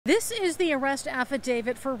This is the arrest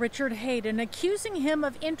affidavit for Richard Hayden, accusing him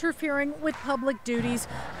of interfering with public duties,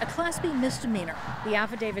 a Class B misdemeanor. The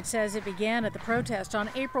affidavit says it began at the protest on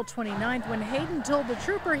April 29th when Hayden told the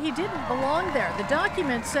trooper he didn't belong there. The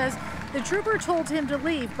document says the trooper told him to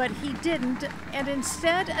leave, but he didn't, and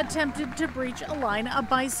instead attempted to breach a line of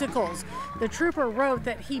bicycles. The trooper wrote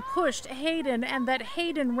that he pushed Hayden and that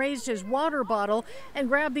Hayden raised his water bottle and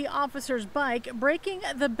grabbed the officer's bike, breaking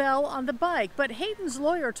the bell on the bike. But Hayden's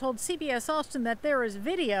lawyer told CBS Austin that there is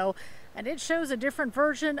video and it shows a different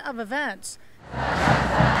version of events.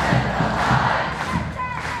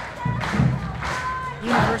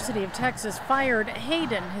 University of Texas fired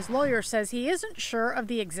Hayden. His lawyer says he isn't sure of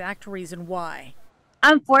the exact reason why.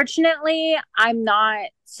 Unfortunately, I'm not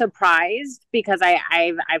surprised because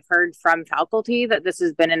I've heard from faculty that this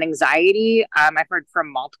has been an anxiety. I've heard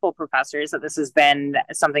from multiple professors that this has been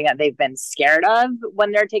something that they've been scared of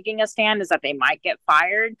when they're taking a stand, is that they might get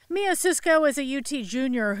fired. Mia Cisco is a UT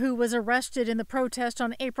junior who was arrested in the protest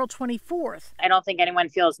on April 24th. I don't think anyone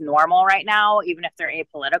feels normal right now, even if they're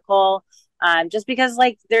apolitical. Just because,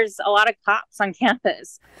 there's a lot of cops on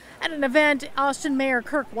campus. At an event, Austin Mayor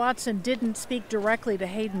Kirk Watson didn't speak directly to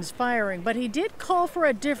Hayden's firing, but he did call for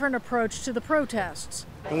a different approach to the protests.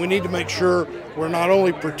 And we need to make sure we're not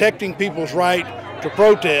only protecting people's right to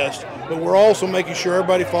protest, but we're also making sure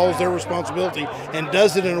everybody follows their responsibility and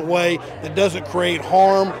does it in a way that doesn't create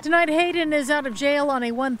harm. Tonight, Hayden is out of jail on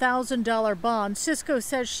a $1,000 bond. Cisco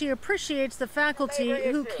says she appreciates the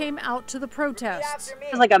faculty who came out to the protests.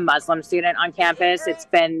 As like a Muslim student on campus, it's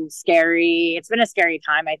been scary. It's been a scary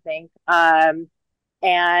time, I think.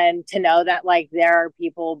 And to know that there are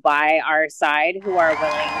people by our side who are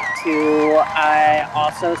willing to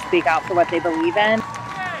also speak out for what they believe in.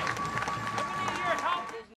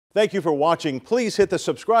 Thank you for watching. Please hit the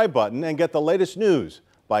subscribe button and get the latest news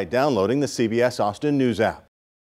by downloading the CBS Austin News app.